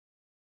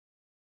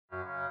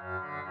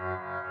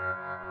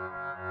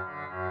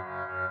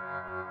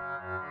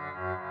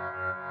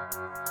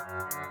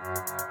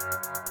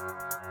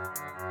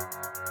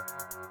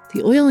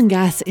The oil and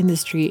gas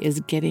industry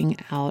is getting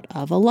out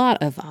of a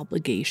lot of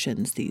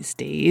obligations these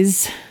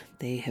days.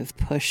 They have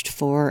pushed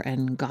for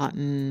and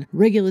gotten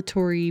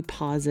regulatory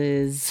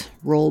pauses,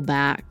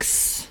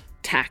 rollbacks,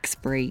 tax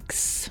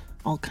breaks,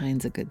 all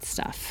kinds of good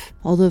stuff.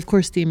 Although, of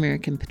course, the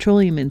American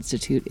Petroleum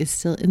Institute is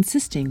still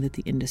insisting that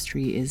the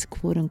industry is,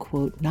 quote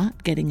unquote,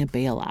 not getting a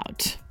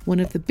bailout. One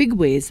of the big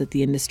ways that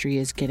the industry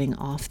is getting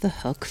off the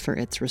hook for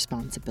its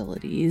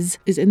responsibilities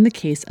is in the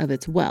case of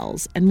its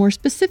wells, and more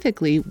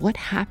specifically, what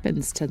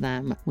happens to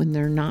them when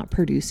they're not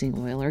producing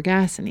oil or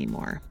gas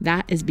anymore.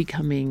 That is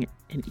becoming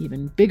an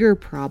even bigger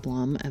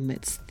problem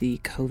amidst the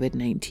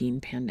COVID-19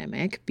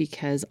 pandemic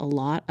because a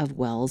lot of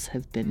wells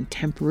have been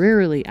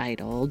temporarily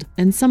idled,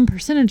 and some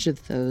percentage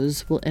of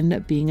those will end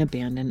up being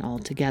abandoned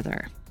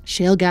altogether.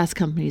 Shale gas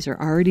companies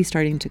are already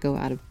starting to go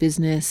out of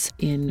business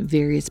in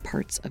various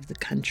parts of the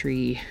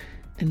country,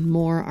 and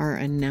more are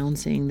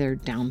announcing their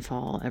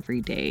downfall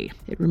every day.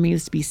 It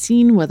remains to be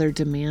seen whether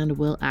demand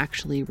will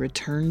actually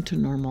return to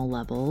normal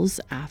levels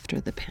after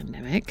the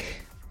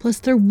pandemic. Plus,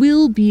 there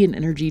will be an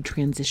energy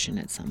transition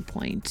at some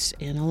point,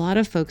 and a lot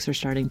of folks are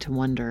starting to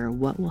wonder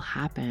what will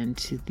happen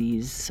to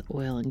these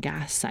oil and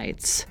gas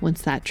sites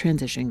once that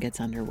transition gets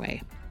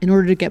underway. In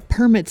order to get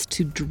permits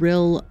to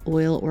drill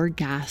oil or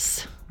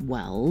gas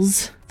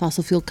wells,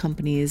 fossil fuel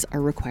companies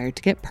are required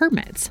to get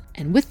permits.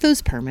 And with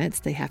those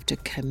permits, they have to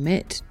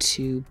commit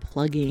to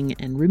plugging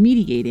and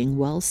remediating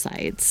well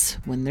sites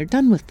when they're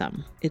done with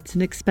them. It's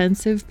an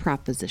expensive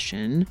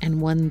proposition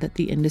and one that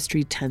the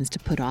industry tends to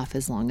put off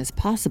as long as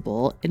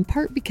possible, in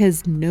part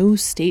because no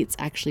states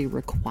actually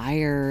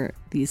require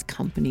these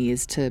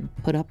companies to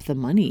put up the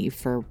money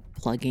for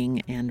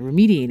plugging and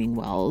remediating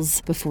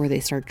wells before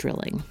they start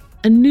drilling.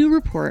 A new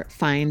report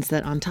finds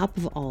that on top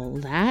of all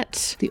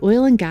that, the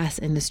oil and gas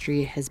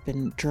industry has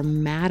been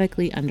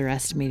dramatically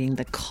underestimating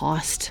the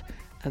cost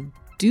of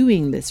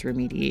doing this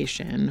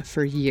remediation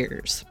for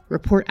years.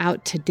 Report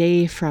out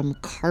today from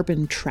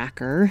Carbon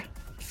Tracker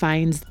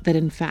finds that,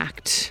 in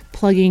fact,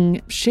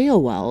 plugging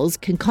shale wells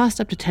can cost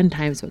up to 10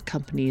 times what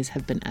companies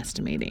have been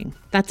estimating.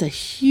 That's a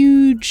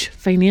huge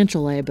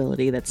financial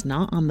liability that's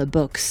not on the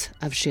books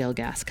of shale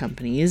gas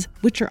companies,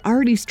 which are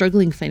already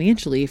struggling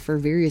financially for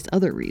various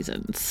other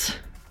reasons.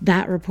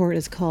 That report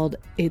is called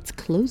It's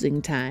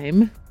Closing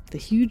Time. The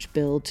huge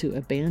bill to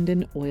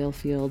abandon oil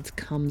fields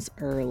comes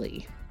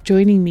early.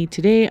 Joining me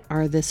today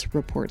are this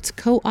report's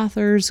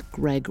co-authors,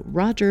 Greg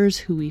Rogers,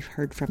 who we've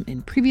heard from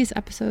in previous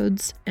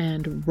episodes,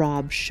 and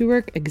Rob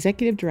Schuerk,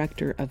 Executive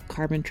Director of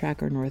Carbon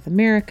Tracker North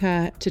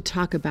America, to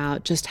talk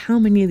about just how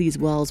many of these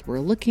wells we're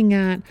looking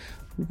at,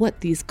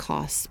 what these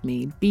costs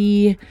may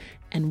be,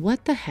 and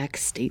what the heck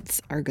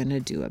states are going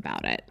to do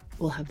about it.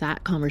 We'll have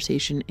that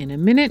conversation in a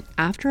minute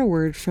after a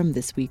word from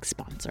this week's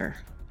sponsor.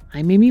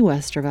 I'm Amy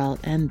Westervelt,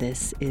 and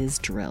this is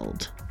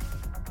Drilled.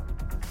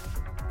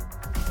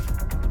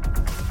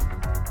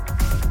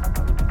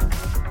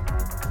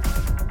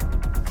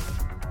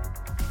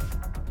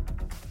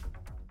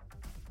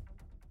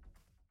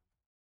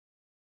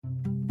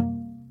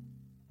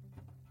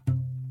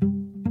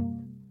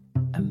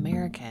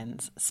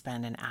 Americans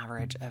spend an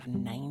average of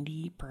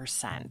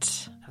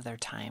 90% of their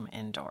time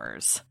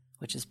indoors,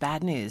 which is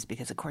bad news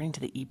because according to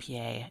the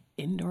EPA,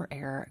 indoor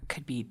air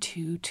could be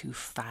 2 to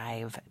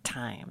 5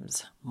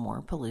 times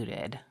more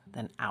polluted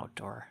than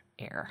outdoor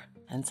air.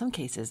 And in some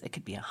cases, it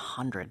could be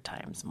 100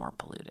 times more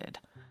polluted.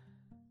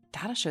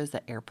 Data shows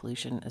that air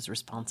pollution is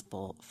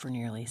responsible for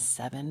nearly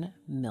 7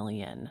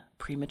 million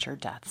premature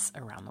deaths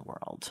around the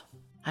world.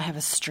 I have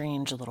a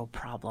strange little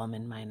problem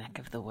in my neck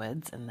of the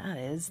woods, and that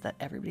is that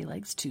everybody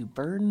likes to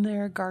burn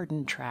their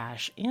garden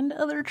trash and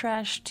other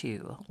trash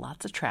too.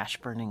 Lots of trash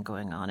burning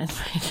going on in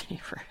my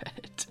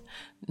neighborhood.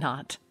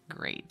 Not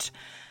great.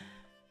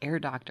 Air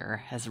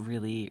Doctor has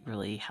really,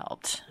 really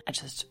helped. I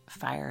just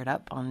fire it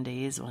up on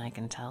days when I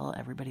can tell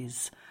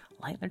everybody's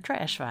lighting their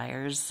trash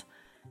fires,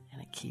 and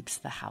it keeps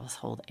the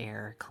household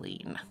air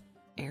clean.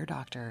 Air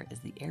Doctor is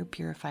the air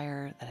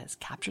purifier that has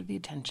captured the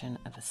attention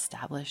of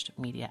established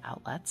media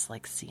outlets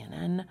like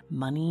CNN,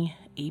 Money,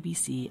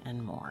 ABC,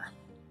 and more.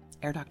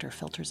 Air Doctor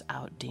filters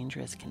out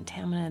dangerous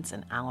contaminants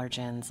and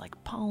allergens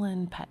like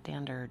pollen, pet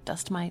dander,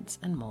 dust mites,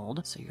 and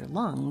mold, so your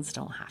lungs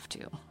don't have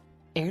to.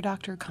 Air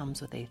Doctor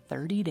comes with a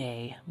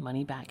 30-day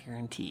money-back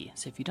guarantee,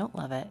 so if you don't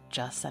love it,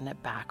 just send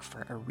it back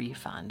for a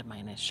refund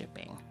minus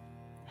shipping.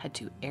 Head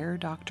to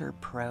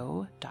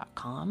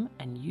airdoctorpro.com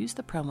and use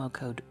the promo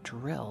code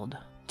DRILLED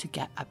to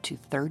get up to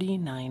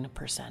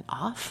 39%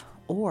 off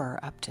or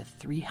up to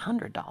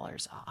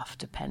 $300 off,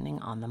 depending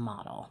on the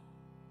model.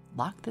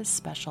 Lock this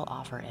special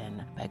offer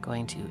in by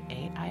going to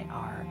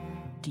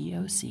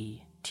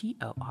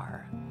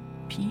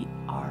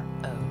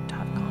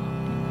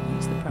airdoctorpro.com and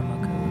use the promo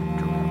code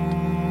DRILLED.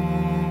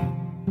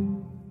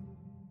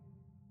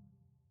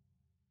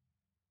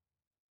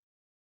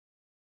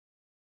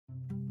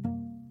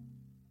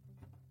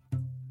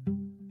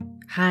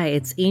 Hi,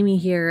 it's Amy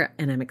here,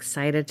 and I'm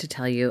excited to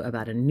tell you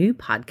about a new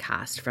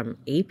podcast from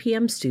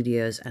APM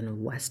Studios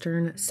and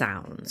Western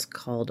Sounds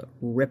called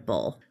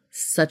Ripple.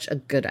 Such a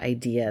good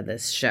idea,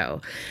 this show.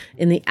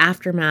 In the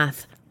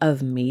aftermath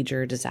of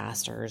major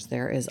disasters,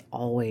 there is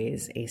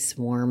always a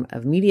swarm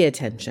of media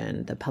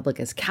attention. The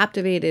public is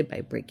captivated by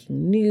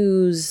breaking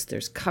news,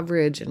 there's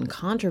coverage and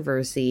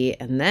controversy,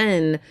 and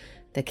then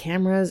the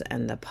cameras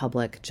and the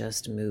public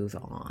just move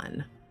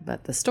on.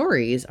 But the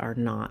stories are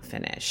not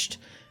finished.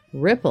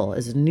 Ripple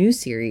is a new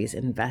series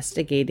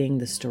investigating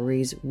the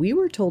stories we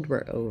were told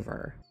were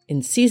over.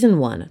 In season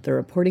 1, the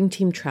reporting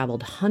team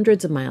traveled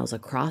hundreds of miles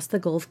across the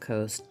Gulf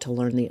Coast to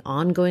learn the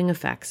ongoing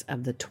effects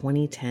of the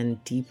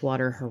 2010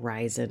 Deepwater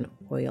Horizon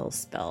oil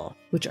spill,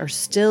 which are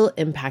still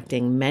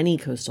impacting many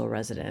coastal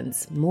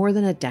residents more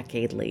than a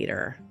decade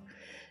later.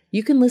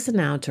 You can listen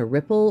now to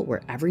Ripple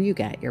wherever you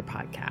get your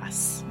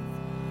podcasts.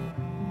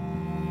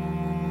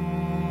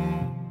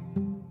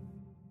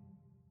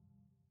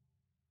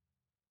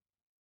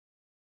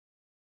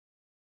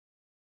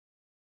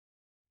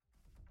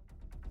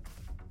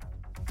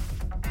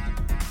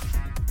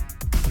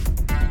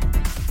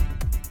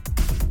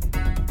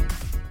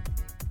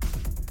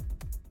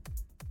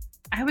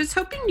 I was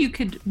hoping you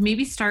could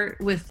maybe start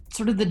with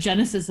sort of the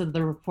genesis of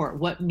the report.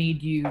 What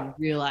made you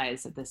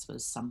realize that this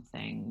was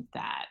something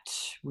that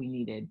we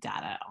needed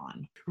data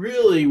on?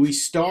 Really, we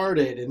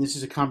started, and this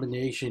is a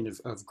combination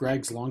of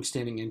Greg's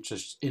longstanding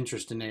interest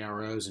in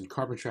AROs and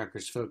Carbon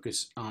Tracker's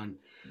focus on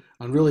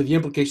really the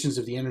implications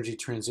of the energy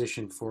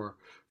transition for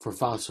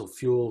fossil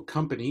fuel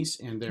companies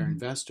and their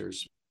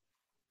investors.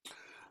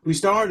 We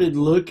started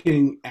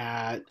looking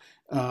at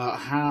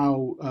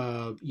how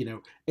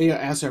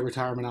asset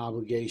retirement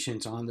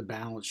obligations on the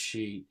balance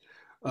sheet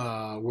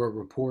were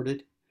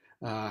reported,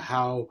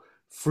 how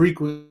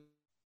frequently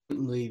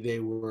they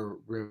were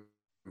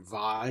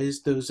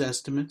revised, those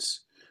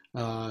estimates.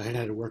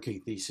 Had a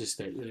working thesis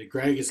that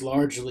Greg has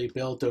largely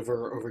built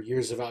over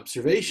years of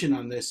observation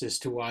on this as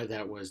to why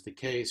that was the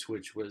case,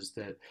 which was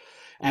that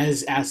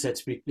as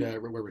assets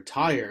were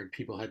retired,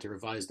 people had to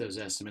revise those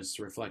estimates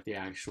to reflect the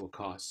actual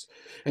costs,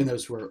 and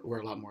those were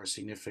a lot more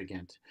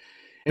significant.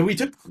 And we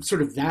took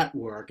sort of that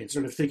work and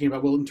sort of thinking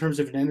about, well, in terms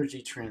of an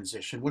energy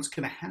transition, what's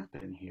going to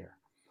happen here?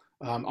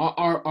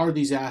 Are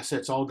these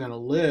assets all going to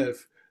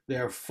live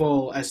their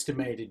full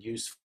estimated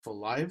useful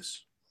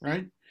lives,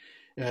 right?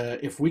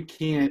 If we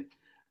can't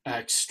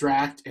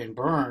extract and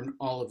burn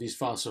all of these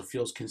fossil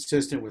fuels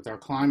consistent with our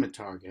climate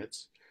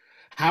targets,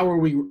 how are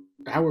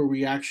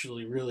we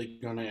actually really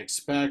going to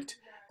expect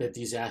that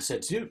these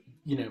assets do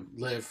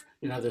live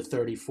another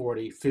 30,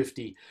 40,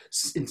 50,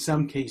 in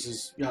some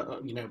cases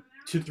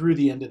through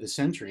the end of the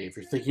century, if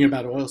you're thinking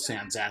about oil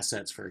sands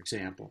assets, for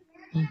example.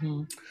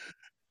 Mm-hmm.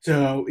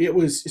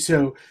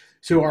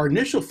 So our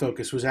initial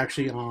focus was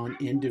actually on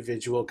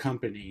individual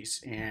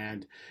companies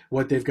and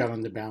what they've got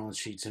on the balance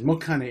sheets and what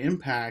kind of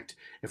impact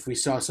if we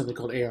saw something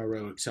called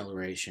ARO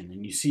acceleration.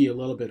 And you see a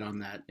little bit on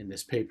that in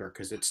this paper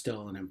because it's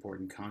still an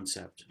important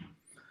concept.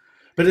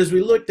 But as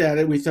we looked at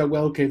it, we thought,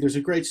 well, okay, there's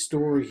a great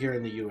story here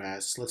in the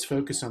U.S. Let's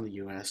focus on the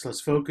U.S.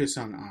 Let's focus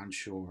on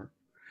onshore,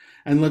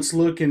 and let's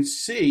look and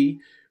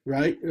see,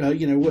 right?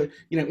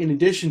 In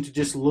addition to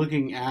just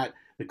looking at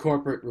the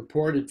corporate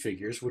reported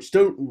figures, which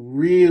don't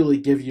really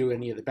give you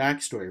any of the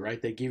backstory,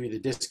 right? They give you the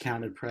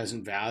discounted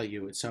present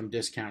value at some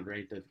discount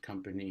rate that the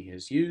company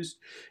has used.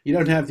 You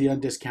don't have the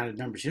undiscounted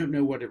numbers. You don't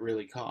know what it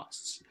really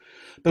costs.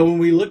 But when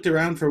we looked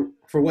around for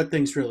what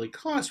things really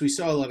cost, we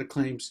saw a lot of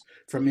claims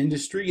from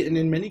industry and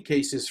in many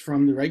cases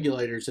from the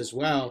regulators as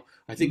well,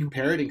 I think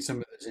parroting some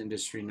of those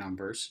industry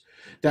numbers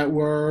that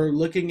were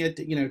looking at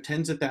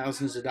tens of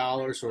thousands of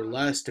dollars or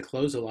less to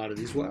close a lot of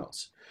these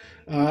wells.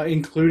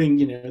 Including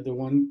the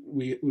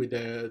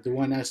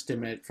one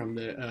estimate from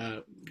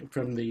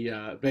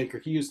the Baker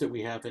Hughes that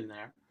we have in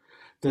there,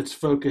 that's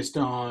focused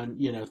on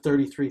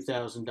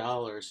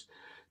 $33,000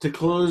 to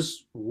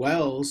close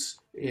wells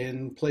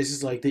in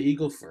places like the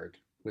Eagle Ford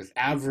with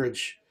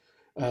average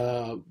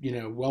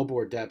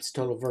wellbore depths,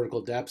 total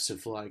vertical depths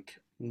of like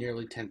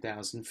nearly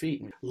 10,000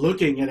 feet.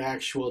 Looking at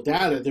actual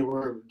data,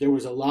 there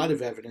was a lot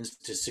of evidence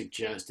to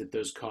suggest that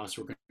those costs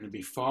were going to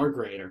be far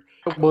greater.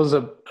 It was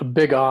a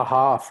big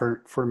aha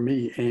for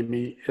me,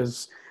 Amy,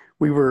 is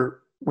we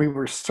were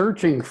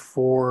searching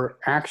for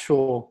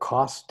actual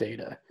cost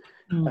data,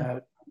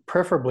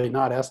 preferably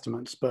not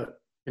estimates,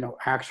 but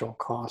actual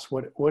costs.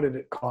 What did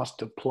it cost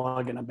to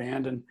plug and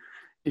abandon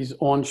these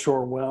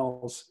onshore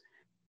wells?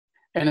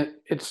 And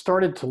it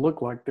started to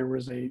look like there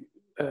was a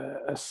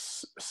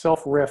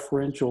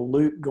self-referential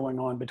loop going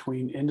on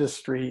between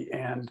industry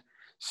and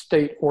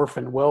state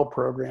orphan well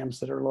programs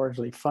that are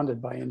largely funded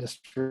by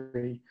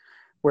industry,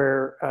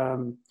 where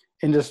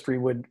industry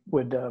would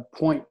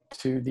point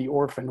to the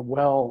orphan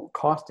well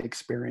cost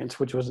experience,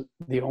 which was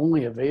the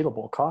only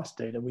available cost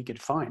data we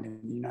could find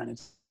in the United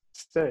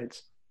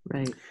States,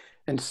 right?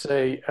 And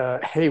say,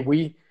 hey,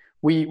 we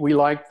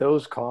like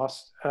those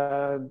costs,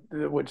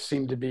 which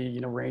seem to be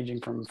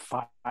ranging from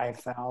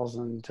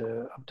 $5,000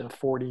 to up to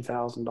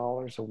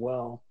 $40,000 a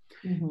well,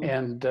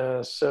 and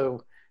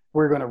so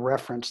we're going to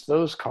reference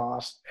those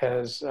costs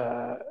as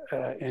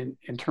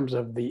in terms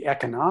of the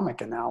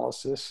economic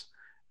analysis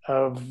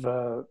of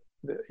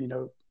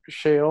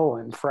shale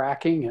and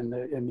fracking in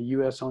the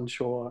U.S.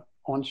 onshore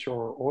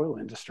oil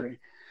industry.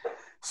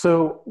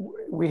 So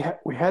we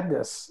had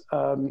this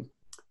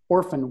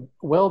orphan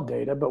well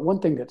data, but one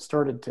thing that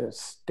started to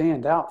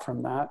stand out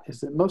from that is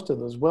that most of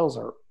those wells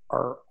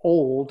are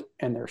old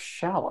and they're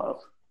shallow.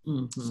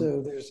 Mm-hmm.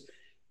 So there's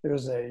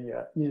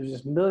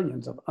just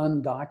millions of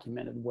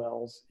undocumented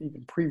wells,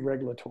 even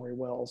pre-regulatory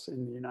wells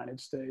in the United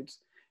States.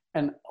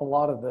 And a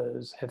lot of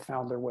those have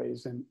found their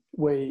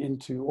way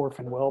into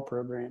orphan well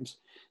programs.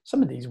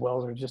 Some of these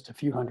wells are just a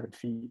few hundred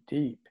feet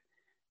deep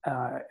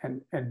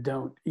and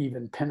don't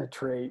even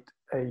penetrate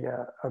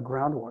a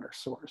groundwater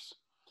source.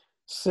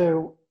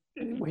 So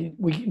we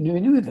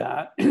knew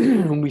that,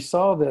 and we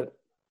saw that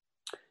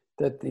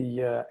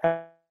the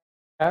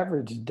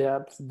average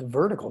depth, the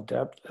vertical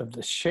depth of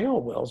the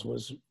shale wells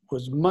was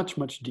much,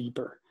 much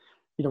deeper,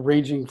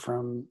 ranging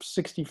from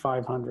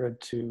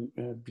 6,500 to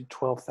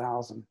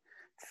 12,000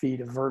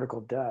 feet of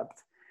vertical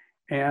depth.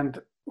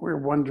 And we're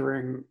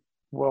wondering,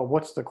 well,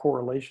 what's the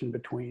correlation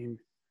between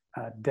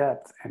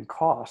depth and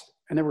cost?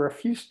 And there were a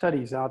few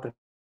studies out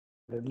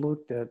that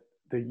looked at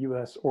the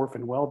U.S.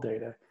 orphan well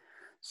data,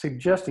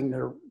 suggesting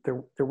there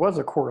was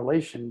a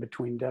correlation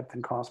between depth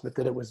and cost, but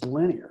that it was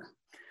linear.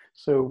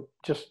 So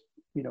just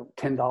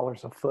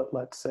 $10 a foot,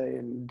 let's say,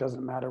 and it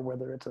doesn't matter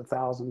whether it's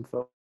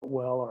 1,000-foot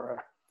well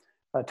or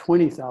a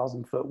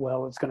 20,000-foot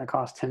well, it's going to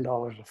cost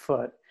 $10 a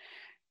foot.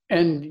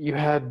 And you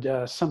had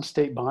some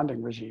state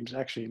bonding regimes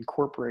actually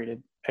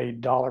incorporated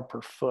 $1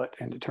 per foot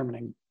in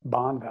determining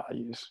bond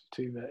values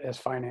as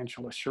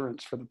financial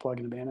assurance for the plug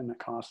and abandonment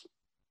costs.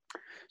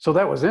 So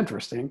that was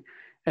interesting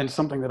and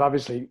something that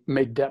obviously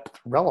made depth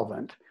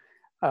relevant.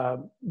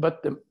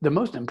 But the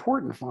most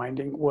important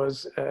finding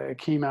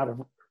came out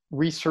of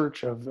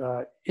research of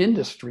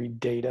industry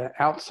data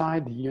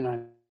outside the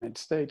United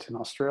States and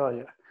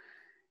Australia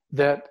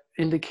that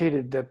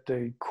indicated that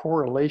the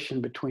correlation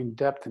between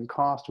depth and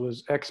cost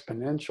was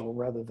exponential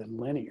rather than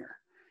linear.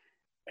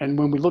 And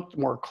when we looked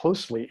more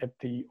closely at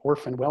the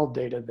orphan well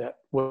data that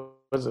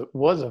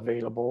was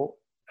available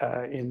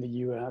in the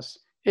US,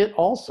 it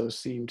also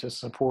seemed to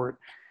support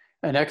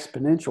an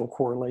exponential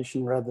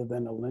correlation rather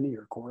than a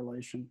linear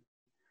correlation.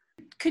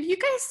 Could you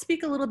guys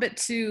speak a little bit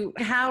to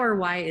how or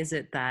why is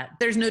it that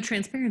there's no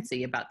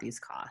transparency about these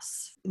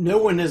costs? No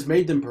one has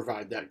made them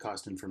provide that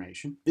cost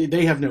information.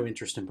 They have no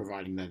interest in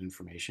providing that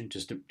information,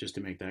 just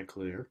to make that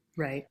clear.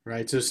 Right.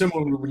 Right. So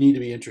someone would need to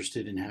be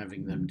interested in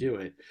having them do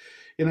it.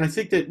 And I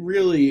think that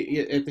really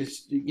at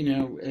this,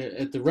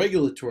 at the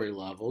regulatory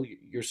level,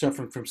 you're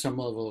suffering from some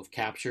level of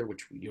capture,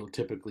 which you'll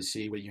typically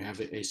see when you have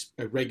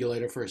a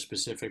regulator for a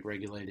specific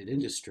regulated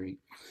industry.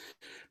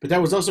 But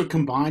that was also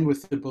combined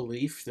with the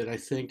belief that I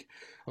think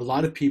a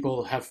lot of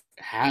people have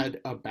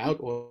had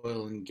about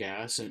oil and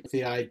gas, and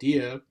the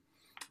idea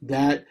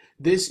that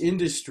this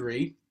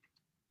industry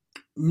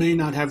may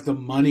not have the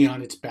money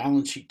on its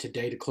balance sheet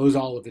today to close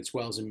all of its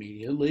wells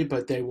immediately,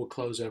 but they will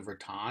close over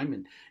time,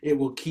 and it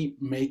will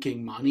keep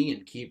making money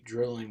and keep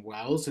drilling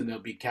wells, and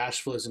there'll be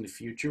cash flows in the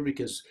future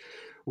because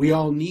we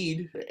all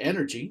need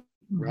energy,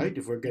 right?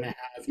 If we're going to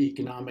have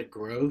economic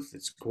growth,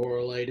 it's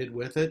correlated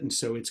with it, and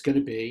so it's going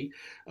to be,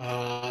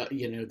 there'll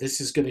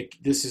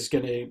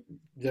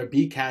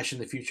be cash in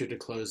the future to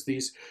close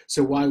these.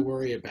 So why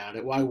worry about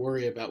it? Why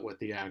worry about what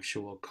the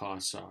actual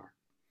costs are?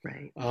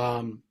 Right.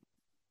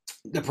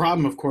 The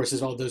problem, of course,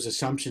 is all those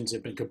assumptions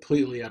have been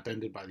completely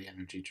upended by the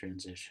energy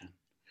transition.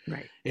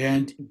 Right.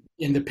 And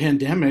in the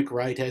pandemic,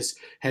 right,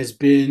 has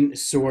been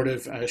sort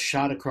of a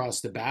shot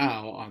across the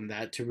bow on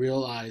that to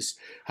realize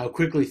how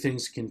quickly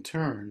things can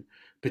turn,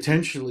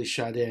 potentially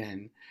shut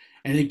in.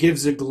 And it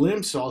gives a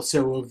glimpse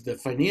also of the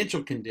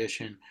financial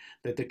condition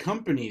that the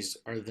companies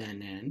are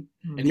then in.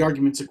 And the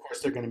arguments, of course,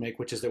 they're going to make,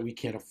 which is that we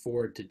can't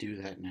afford to do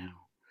that now.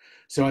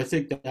 So I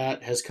think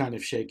that has kind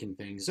of shaken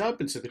things up.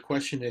 And so the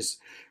question is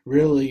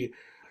really,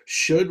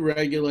 should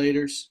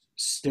regulators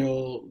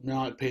still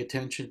not pay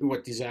attention to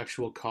what these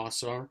actual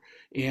costs are,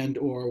 and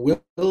or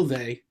will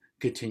they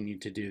continue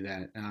to do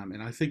that?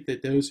 And I think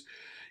that those,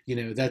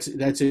 that's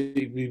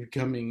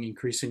becoming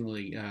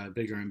increasingly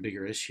bigger and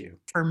bigger issue.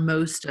 For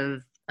most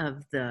of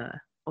the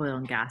oil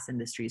and gas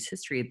industry's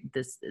history,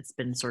 it's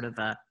been sort of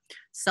a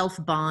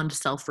self-bond,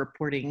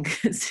 self-reporting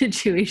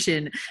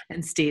situation,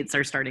 and states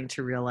are starting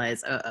to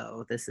realize,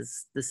 this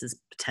is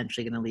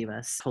potentially going to leave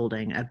us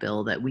holding a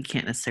bill that we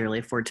can't necessarily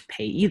afford to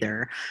pay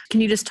either.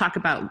 Can you just talk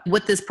about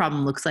what this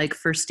problem looks like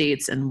for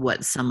states and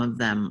what some of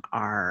them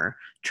are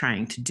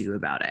trying to do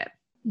about it?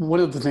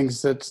 One of the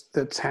things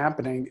that's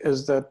happening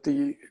is that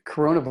the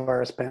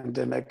coronavirus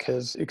pandemic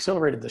has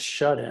accelerated the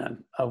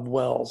shut-in of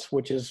wells,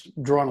 which has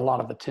drawn a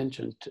lot of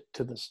attention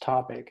to this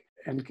topic,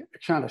 and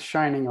kind of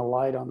shining a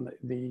light on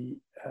the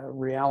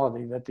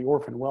reality that the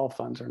orphan well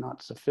funds are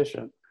not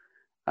sufficient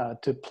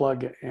to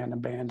plug and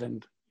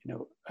abandon,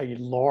 a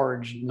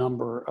large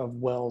number of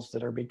wells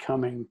that are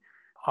becoming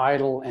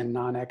idle and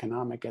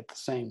non-economic at the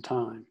same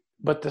time.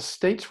 But the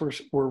states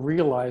were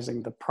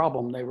realizing the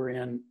problem they were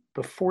in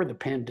before the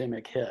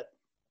pandemic hit.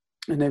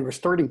 And they were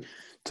starting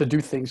to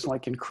do things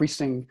like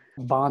increasing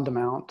bond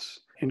amounts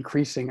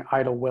increasing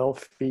idle well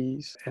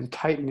fees and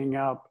tightening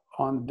up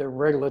on the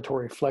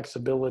regulatory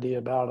flexibility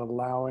about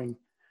allowing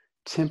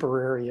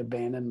temporary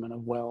abandonment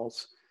of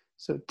wells.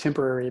 So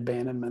temporary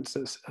abandonments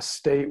is a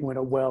state when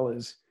a well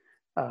is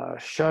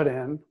shut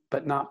in,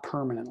 but not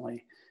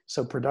permanently.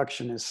 So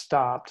production is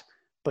stopped,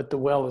 but the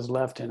well is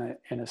left in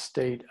a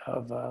state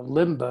of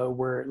limbo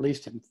where, at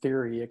least in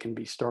theory, it can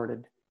be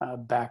started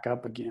back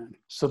up again.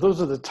 So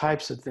those are the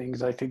types of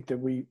things I think that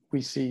we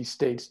see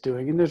states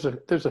doing. And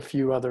there's a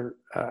few other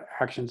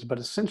actions, but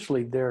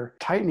essentially they're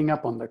tightening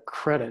up on the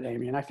credit,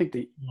 Amy. And I think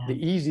the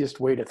easiest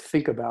way to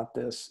think about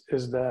this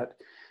is that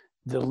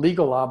the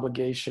legal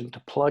obligation to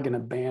plug and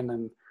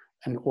abandon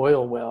an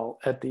oil well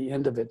at the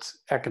end of its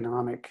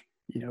economic,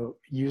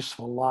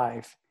 useful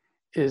life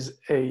is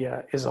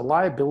a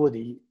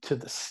liability to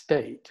the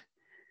state.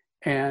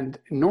 And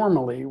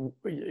normally,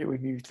 when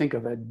you think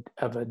of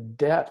a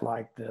debt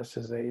like this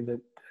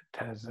that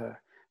has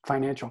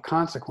financial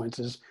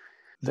consequences,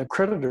 the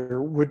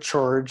creditor would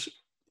charge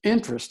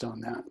interest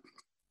on that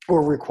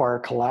or require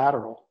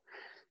collateral.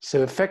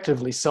 So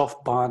effectively,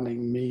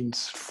 self-bonding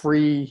means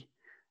free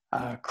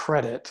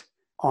credit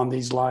on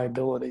these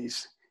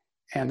liabilities.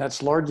 And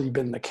that's largely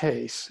been the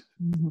case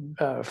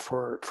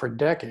for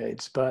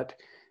decades. But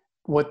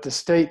what the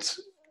states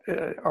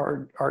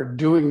are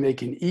doing, they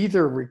can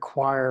either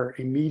require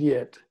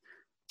immediate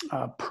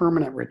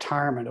permanent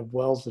retirement of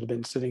wells that have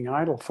been sitting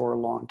idle for a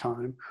long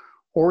time,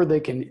 or they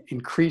can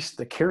increase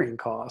the carrying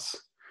costs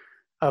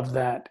of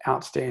that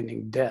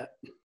outstanding debt.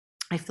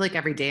 I feel like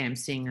every day I'm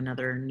seeing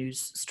another news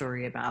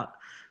story about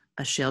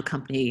a shale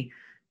company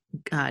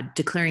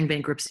declaring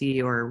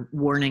bankruptcy or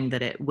warning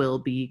that it will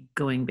be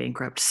going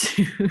bankrupt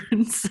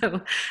soon.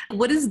 So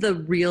what is the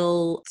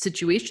real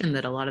situation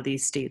that a lot of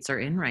these states are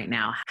in right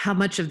now? How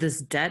much of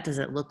this debt does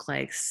it look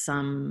like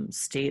some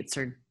states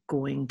are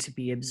going to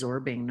be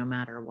absorbing no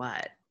matter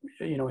what?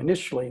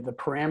 Initially, the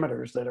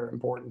parameters that are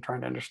important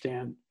trying to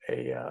understand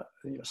a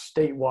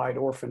statewide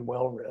orphan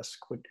well risk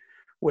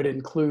would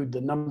include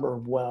the number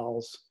of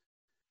wells,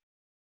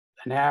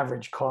 an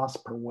average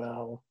cost per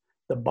well,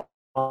 the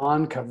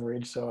bond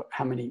coverage, so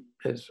how many,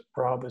 as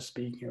Rob was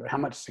speaking, how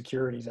much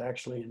security is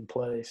actually in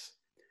place.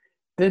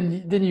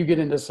 Then you get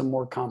into some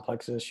more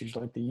complex issues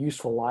like the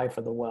useful life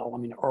of the well. I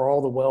mean, are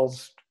all the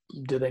wells,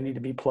 do they need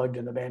to be plugged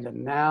and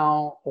abandoned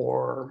now,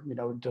 or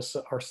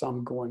are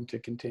some going to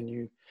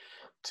continue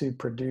to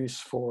produce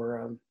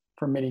for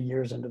many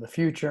years into the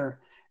future?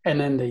 And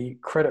then the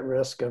credit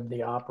risk of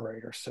the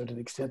operator. So to the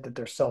extent that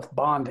they're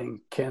self-bonding,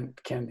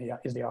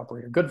 is the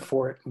operator good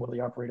for it? Will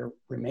the operator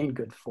remain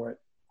good for it?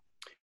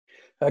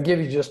 I'll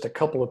give you just a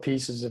couple of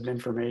pieces of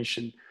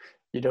information,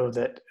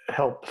 that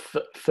help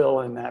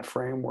fill in that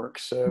framework.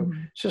 So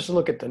just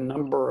look at the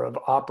number of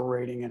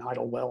operating and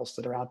idle wells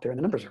that are out there. And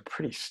the numbers are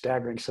pretty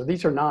staggering. So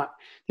these are not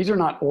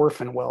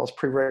orphan wells,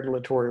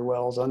 pre-regulatory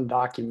wells,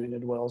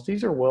 undocumented wells.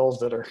 These are wells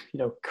that are,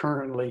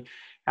 currently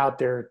out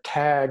there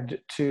tagged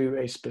to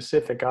a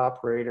specific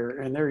operator,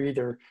 and they're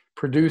either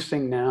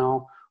producing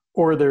now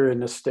or they're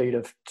in a state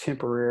of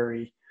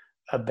temporary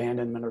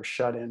abandonment or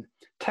shut-in.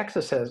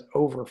 Texas has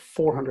over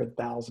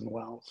 400,000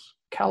 wells.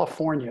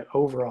 California,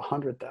 over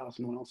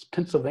 100,000 wells.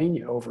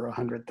 Pennsylvania, over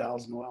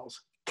 100,000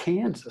 wells.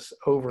 Kansas,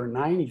 over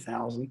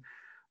 90,000.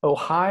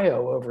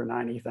 Ohio, over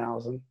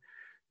 90,000.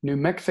 New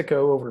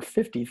Mexico, over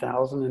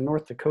 50,000. And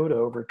North Dakota,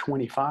 over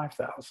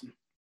 25,000.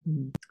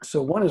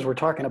 So one is we're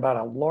talking about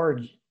a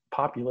large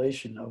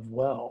population of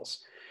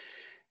wells.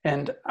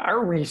 And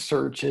our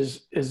research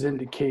is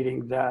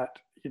indicating that,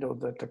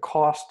 that the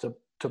cost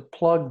to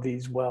plug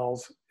these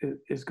wells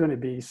is going to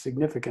be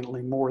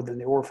significantly more than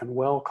the orphan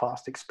well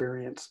cost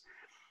experience,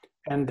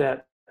 and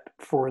that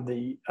for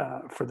the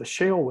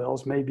shale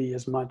wells may be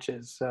as much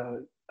as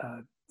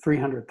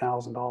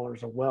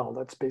 $300,000 a well.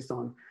 That's based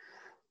on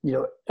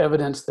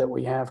evidence that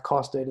we have,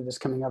 cost data that's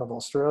coming out of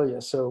Australia.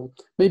 So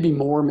maybe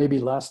more, maybe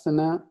less than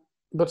that,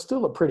 but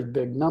still a pretty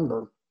big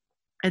number.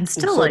 And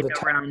still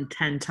around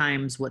 10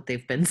 times what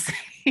they've been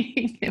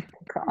saying.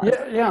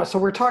 Yeah. So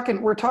we're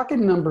talking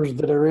numbers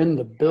that are in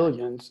the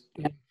billions,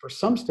 and for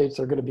some states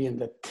they're going to be in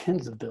the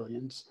tens of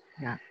billions.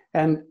 Yeah.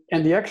 And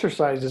the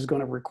exercise is going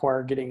to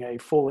require getting a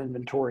full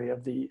inventory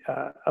of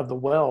the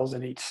wells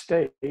in each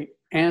state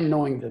and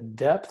knowing the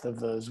depth of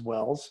those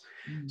wells,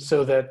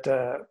 so that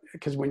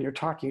because when you're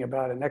talking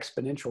about an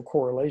exponential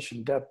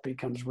correlation, depth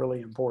becomes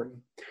really important.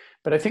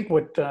 But I think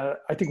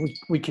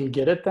we can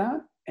get at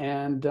that.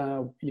 And,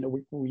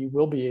 we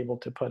will be able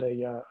to put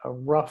a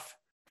rough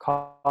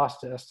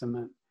cost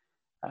estimate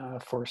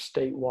for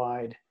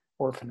statewide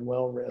orphan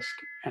well risk.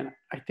 And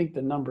I think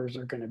the numbers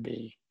are going to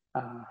be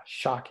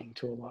shocking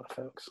to a lot of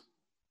folks.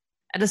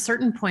 At a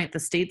certain point, the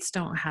states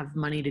don't have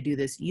money to do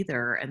this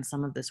either, and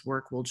some of this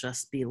work will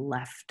just be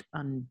left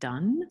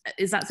undone.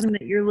 Is that something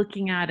that you're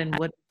looking at, and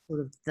what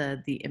sort of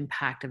the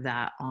impact of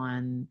that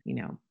on,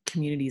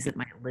 communities that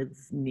might live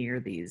near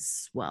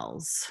these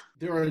wells?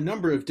 There are a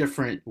number of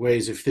different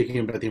ways of thinking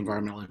about the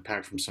environmental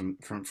impact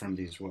from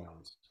these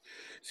wells.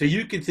 So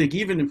you could think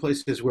even in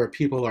places where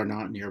people are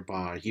not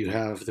nearby, you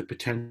have the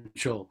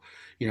potential,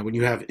 when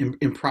you have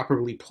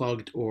improperly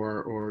plugged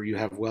or you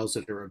have wells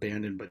that are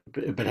abandoned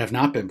but have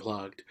not been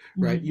plugged,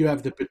 right? You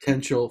have the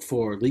potential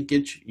for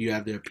leakage. You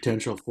have the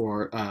potential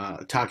for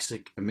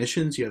toxic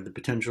emissions. You have the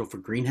potential for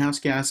greenhouse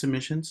gas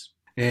emissions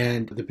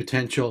and the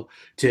potential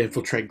to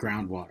infiltrate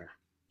groundwater,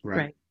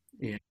 right?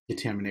 And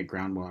contaminate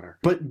groundwater.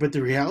 But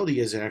the reality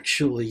is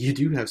actually you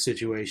do have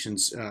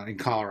situations in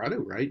Colorado,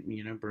 right?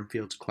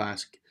 Brimfield's a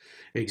classic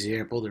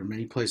example. There are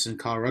many places in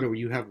Colorado where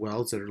you have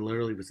wells that are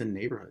literally within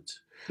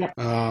neighborhoods.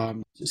 Yeah.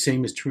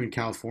 Same is true in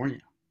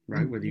California,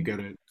 right? Whether you go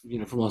to,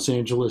 from Los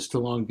Angeles to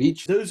Long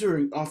Beach, those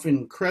are often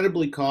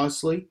incredibly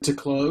costly to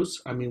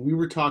close. I mean, we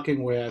were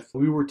talking with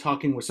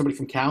somebody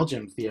from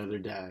CalGEM the other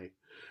day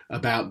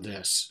about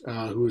this,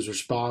 who was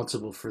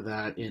responsible for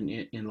that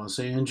in Los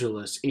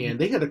Angeles. And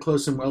they had to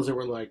close some wells that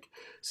were like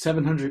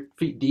 700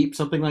 feet deep,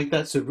 something like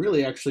that. So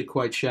really actually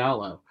quite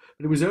shallow.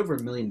 But it was over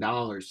 $1 million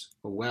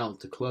a well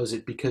to close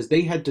it because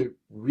they had to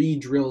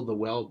re-drill the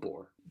well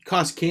bore.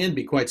 Cost can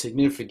be quite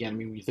significant. I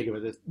mean, when you think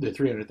about the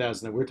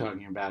 300,000 that we're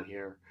talking about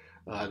here,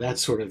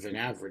 that's sort of an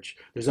average.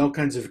 There's all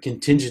kinds of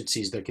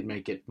contingencies that can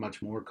make it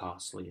much more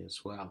costly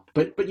as well.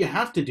 But you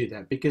have to do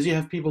that because you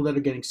have people that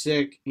are getting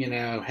sick,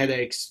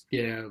 headaches,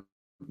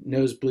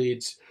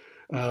 nosebleeds.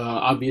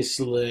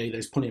 Obviously,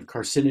 there's plenty of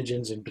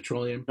carcinogens in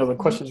petroleum. The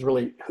question is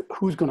really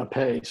who's going to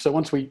pay. So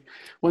once we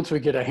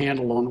get a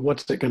handle on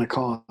what's it going to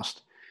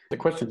cost, the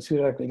question is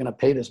who's actually going to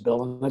pay this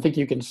bill. And I think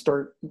you can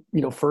start,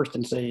 first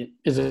and say,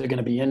 is it going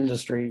to be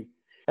industry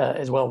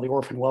as well? The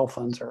orphan well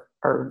funds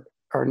are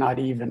not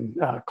even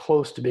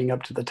close to being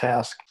up to the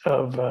task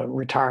of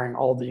retiring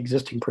all the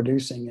existing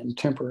producing and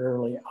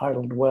temporarily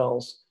idled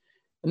wells.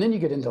 And then you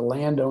get into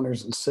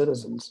landowners and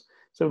citizens.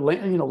 So,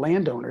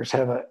 landowners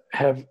have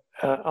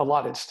a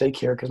lot at stake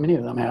here because many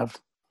of them have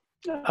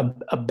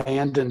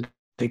abandoned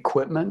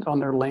equipment on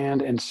their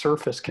land and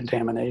surface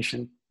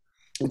contamination.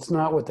 It's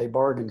not what they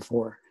bargained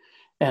for.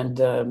 And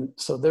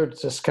so they're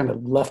just kind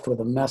of left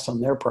with a mess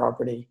on their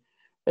property.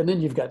 And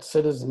then you've got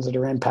citizens that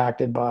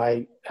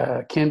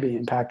are can be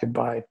impacted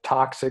by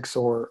toxics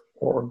or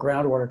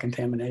groundwater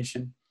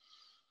contamination.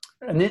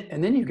 And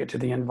then you get to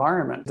the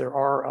environment. There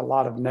are a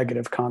lot of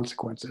negative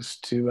consequences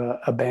to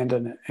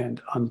abandoned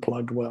and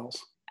unplugged wells.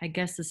 I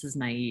guess this is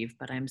naive,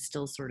 but I'm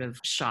still sort of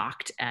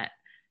shocked at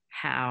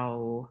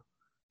how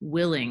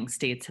willing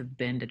states have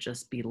been to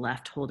just be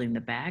left holding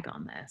the bag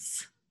on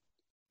this.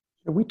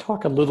 We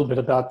talk a little bit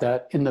about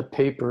that in the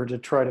paper to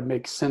try to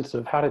make sense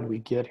of how did we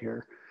get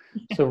here.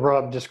 So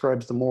Rob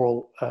describes the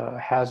moral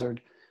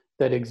hazard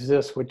that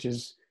exists, which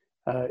is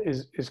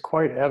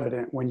quite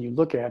evident when you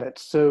look at it.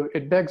 So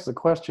it begs the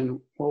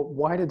question, well,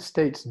 why did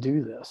states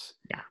do this?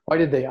 Yeah. Why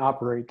did they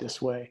operate this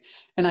way?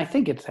 And I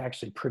think it's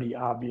actually pretty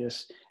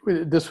obvious.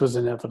 This was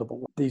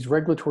inevitable. These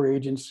regulatory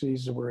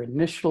agencies were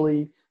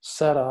initially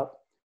set up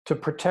to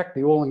protect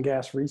the oil and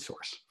gas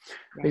resource,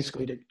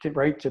 basically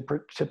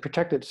to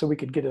protect it so we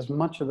could get as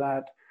much of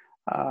that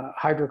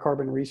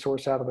hydrocarbon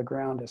resource out of the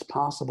ground as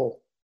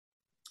possible.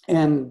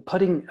 And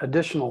putting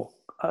additional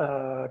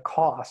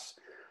costs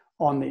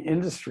on the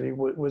industry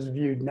was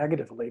viewed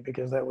negatively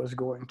because that was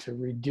going to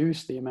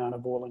reduce the amount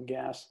of oil and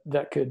gas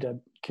that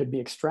could be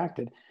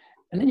extracted.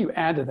 And then you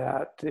add to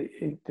that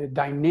the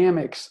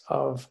dynamics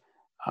of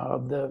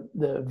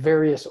the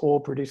various oil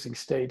producing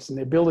states and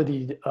the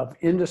ability of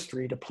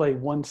industry to play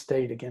one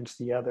state against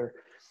the other,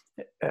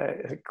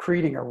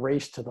 creating a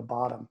race to the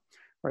bottom,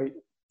 right?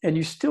 And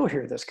you still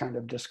hear this kind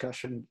of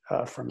discussion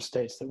from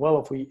states that,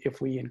 well, if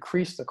we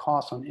increase the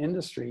cost on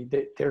industry,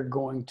 they're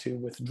going to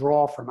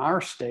withdraw from our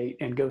state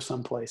and go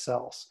someplace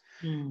else.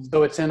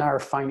 So it's in our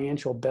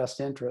financial best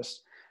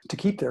interest to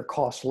keep their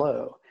costs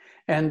low.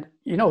 And,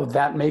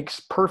 that makes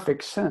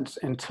perfect sense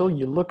until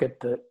you look at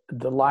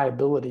the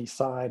liability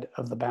side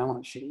of the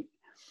balance sheet.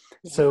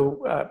 Yeah.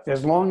 So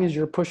as long as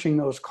you're pushing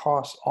those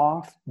costs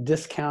off,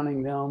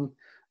 discounting them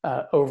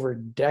over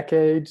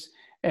decades,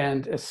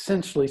 and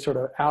essentially sort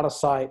of out of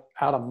sight,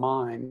 out of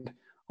mind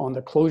on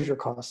the closure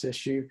cost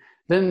issue,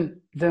 then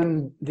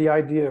the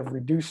idea of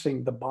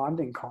reducing the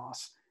bonding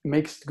costs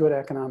makes good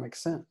economic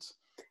sense.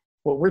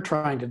 What we're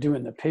trying to do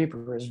in the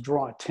paper is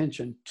draw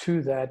attention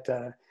to that,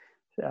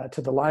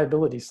 to the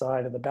liability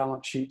side of the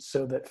balance sheet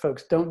so that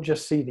folks don't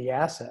just see the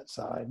asset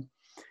side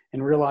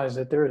and realize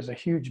that there is a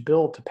huge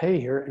bill to pay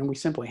here and we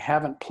simply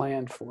haven't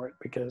planned for it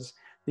because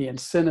the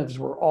incentives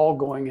were all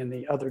going in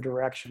the other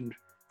direction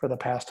for the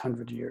past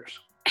 100 years.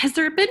 Has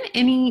there been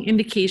any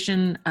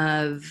indication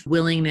of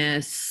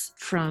willingness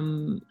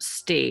from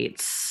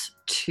states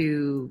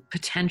to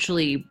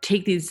potentially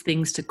take these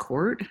things to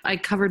court? I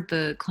covered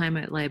the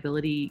climate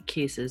liability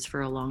cases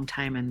for a long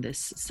time, and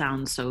this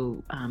sounds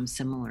so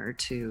similar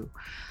to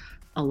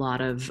a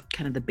lot of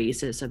kind of the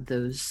basis of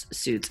those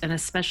suits, and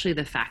especially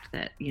the fact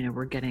that,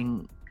 we're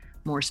getting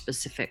more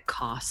specific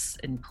costs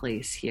in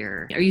place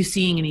here. Are you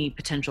seeing any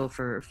potential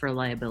for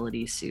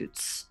liability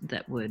suits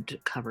that would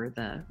cover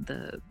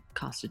the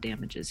cost of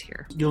damages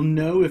here? You'll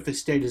know if a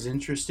state is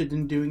interested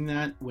in doing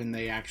that when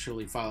they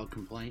actually file a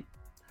complaint.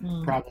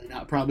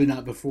 Probably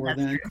not before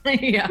then.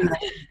 Yeah.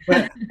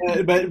 But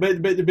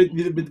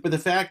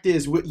the fact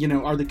is,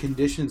 are the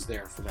conditions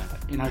there for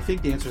that? And I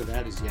think the answer to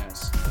that is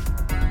yes.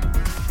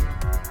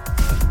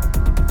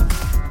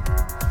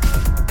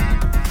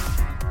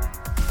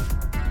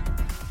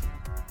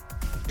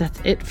 That's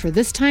it for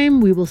this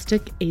time. We will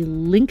stick a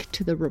link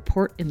to the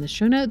report in the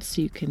show notes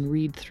so you can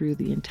read through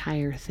the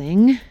entire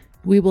thing.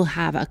 We will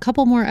have a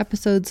couple more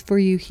episodes for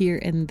you here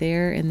and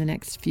there in the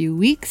next few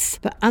weeks,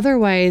 but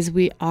otherwise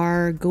we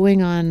are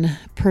going on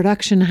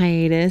production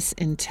hiatus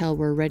until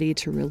we're ready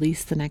to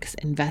release the next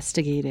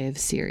investigative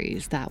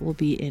series. That will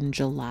be in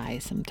July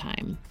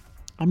sometime.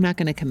 I'm not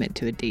going to commit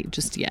to a date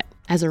just yet.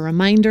 As a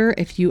reminder,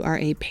 if you are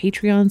a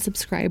Patreon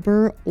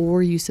subscriber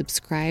or you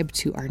subscribe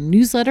to our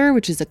newsletter,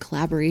 which is a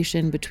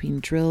collaboration between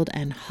Drilled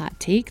and Hot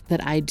Take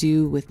that I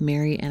do with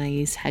Mary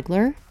Anais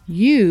Hegler,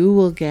 you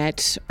will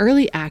get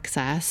early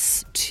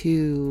access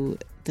to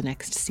the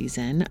next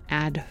season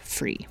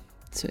ad-free.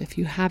 So if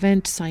you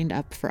haven't signed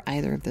up for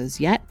either of those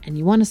yet and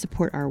you want to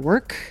support our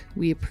work,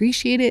 we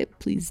appreciate it.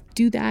 Please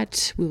do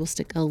that. We will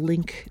stick a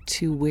link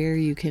to where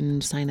you can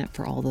sign up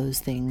for all those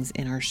things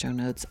in our show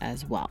notes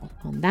as well.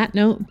 On that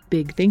note,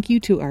 big thank you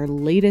to our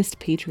latest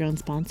Patreon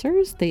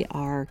sponsors. They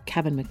are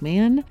Kevin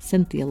McMahon,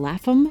 Cynthia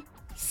Lapham,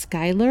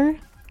 Skylar,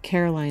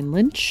 Caroline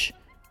Lynch,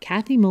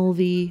 Kathy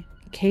Mulvey,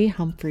 Kay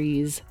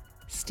Humphreys,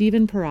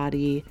 Stephen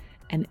Parati,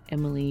 and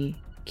Emily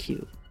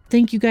Q.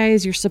 Thank you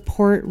guys. Your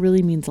support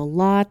really means a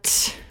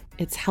lot.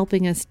 It's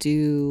helping us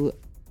do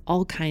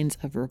all kinds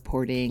of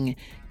reporting,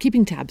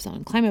 keeping tabs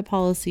on climate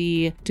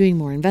policy, doing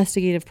more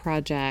investigative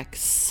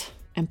projects,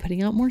 and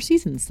putting out more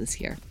seasons this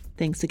year.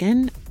 Thanks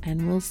again,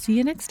 and we'll see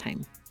you next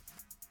time.